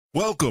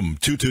Welcome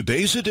to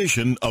today's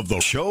edition of the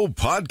show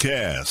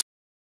podcast.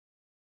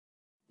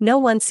 No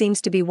one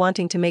seems to be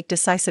wanting to make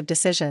decisive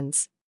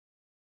decisions.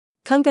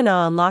 Kangana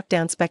on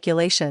lockdown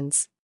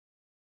speculations.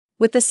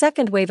 With the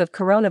second wave of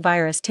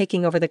coronavirus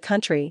taking over the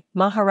country,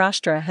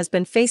 Maharashtra has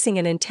been facing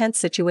an intense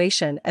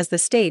situation as the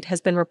state has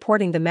been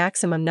reporting the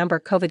maximum number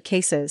of COVID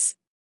cases.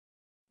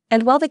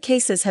 And while the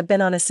cases have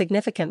been on a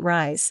significant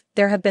rise,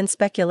 there have been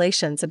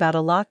speculations about a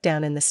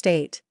lockdown in the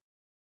state.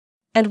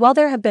 And while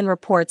there have been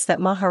reports that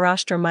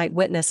Maharashtra might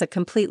witness a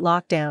complete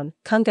lockdown,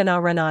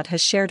 Kangana Ranaut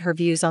has shared her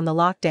views on the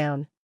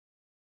lockdown.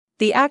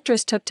 The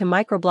actress took to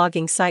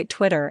microblogging site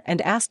Twitter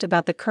and asked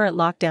about the current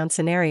lockdown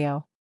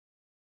scenario.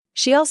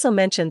 She also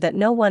mentioned that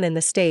no one in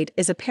the state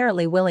is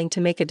apparently willing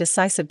to make a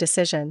decisive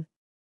decision.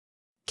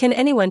 Can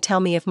anyone tell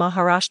me if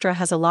Maharashtra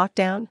has a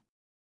lockdown?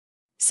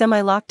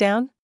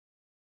 Semi-lockdown?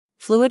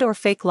 Fluid or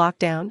fake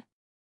lockdown?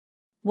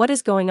 What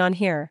is going on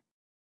here?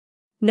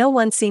 No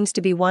one seems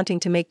to be wanting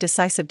to make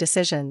decisive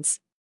decisions.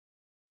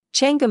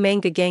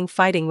 Kangana gang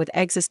fighting with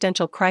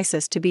existential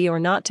crisis to be or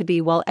not to be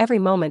while every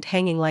moment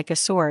hanging like a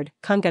sword,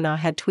 Kangana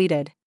had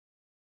tweeted.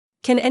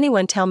 Can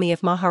anyone tell me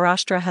if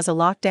Maharashtra has a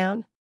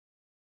lockdown?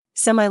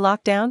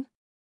 Semi-lockdown?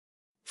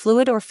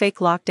 Fluid or fake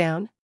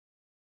lockdown?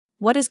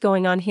 What is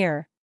going on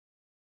here?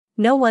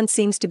 No one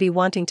seems to be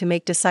wanting to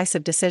make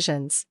decisive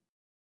decisions.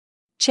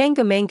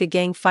 Kangana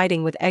gang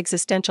fighting with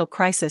existential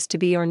crisis to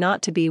be or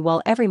not to be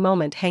while every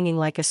moment hanging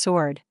like a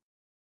sword.